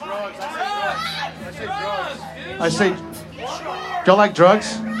I say, do y'all like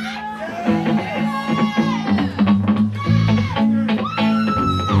drugs?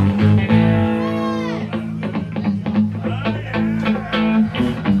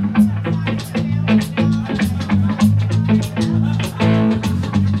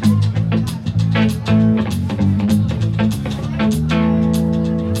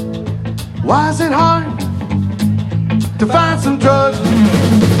 Why is it hard to find some drugs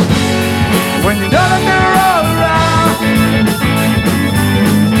when you know that they're all around?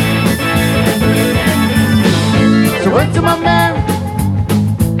 So I went to my man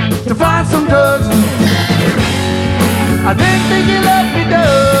to find some drugs. I didn't think he let me down.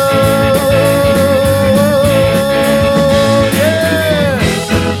 Yeah,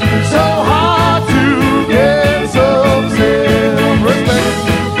 so hard to get some self-respect.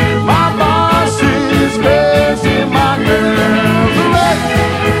 My boss is crazy, my girl's a wreck.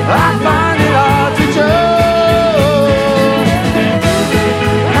 I find it hard to judge.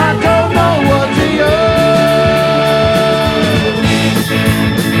 I don't know what to use.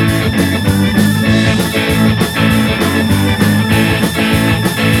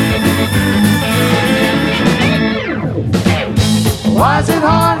 Why is it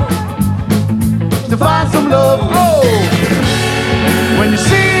hard to find some love? Oh, when you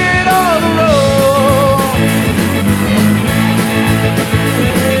see it on the road.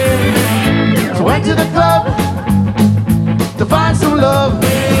 So went to the club to find some love.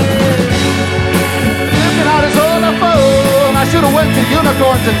 Looking out his own phone, I should have went to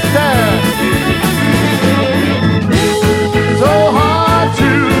Unicorns instead. So hard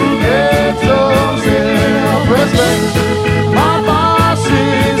to get some self-respect. My boss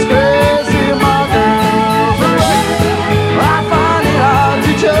is crazy, my girl's a wreck. I find it hard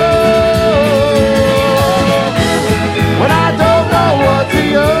to judge when I don't know what to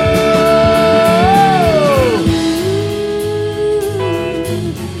use.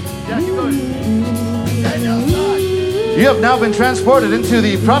 You have now been transported into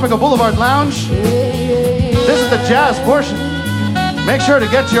the Tropical Boulevard Lounge. This is the jazz portion. Make sure to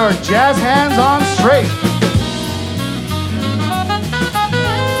get your jazz hands on straight.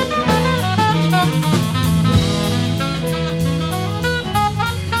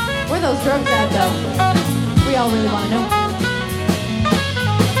 Where those drugs at, though? We all really want to know.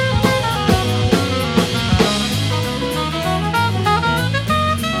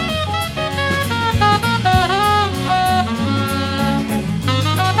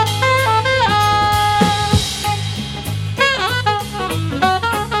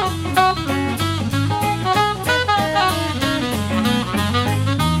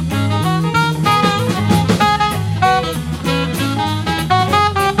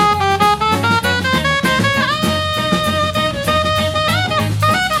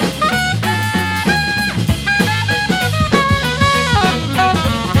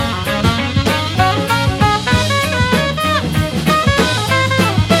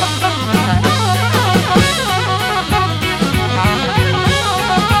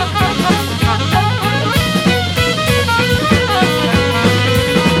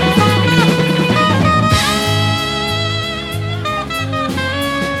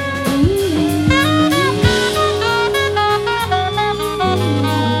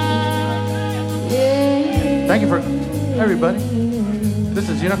 Thank you for everybody. This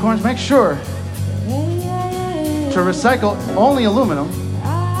is Unicorns. Make sure to recycle only aluminum.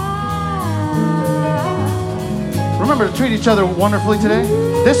 Remember to treat each other wonderfully today,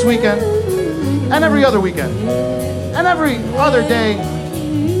 this weekend, and every other weekend, and every other day.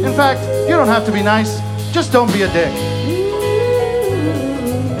 In fact, you don't have to be nice, just don't be a dick.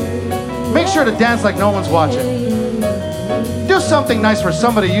 Make sure to dance like no one's watching. Do something nice for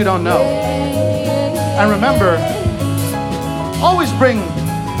somebody you don't know. And remember, always bring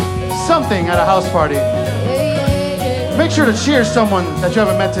something at a house party. Make sure to cheer someone that you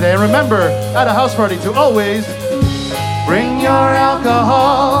haven't met today. And remember, at a house party, to always bring your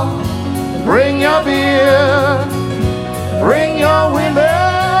alcohol, bring your beer, bring your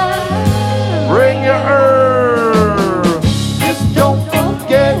women, bring your herb. Just don't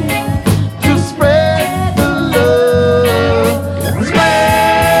forget to spread the love.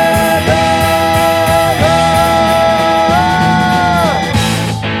 Spread the love.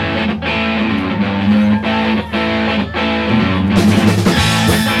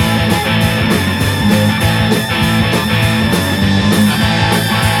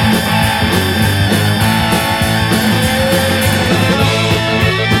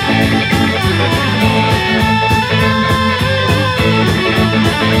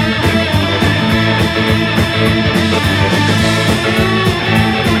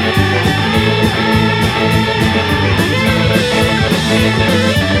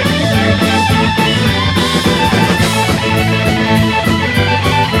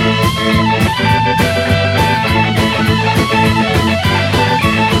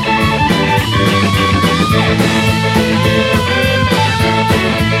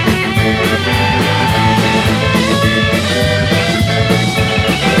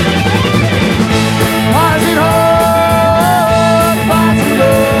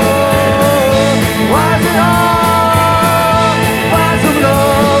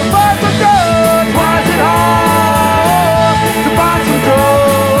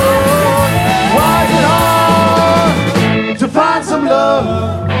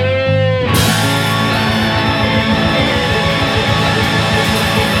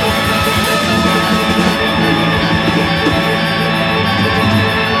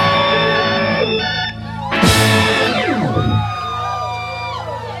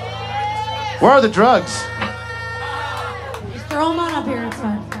 Where are the drugs? Just throw them on up here, it's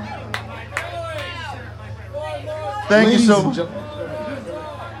fine. Thank you Ladies so and much. gen-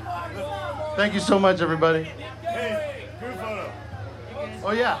 Thank you so much, everybody. Hey, group photo.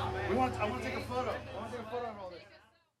 Oh yeah, I want to take a photo.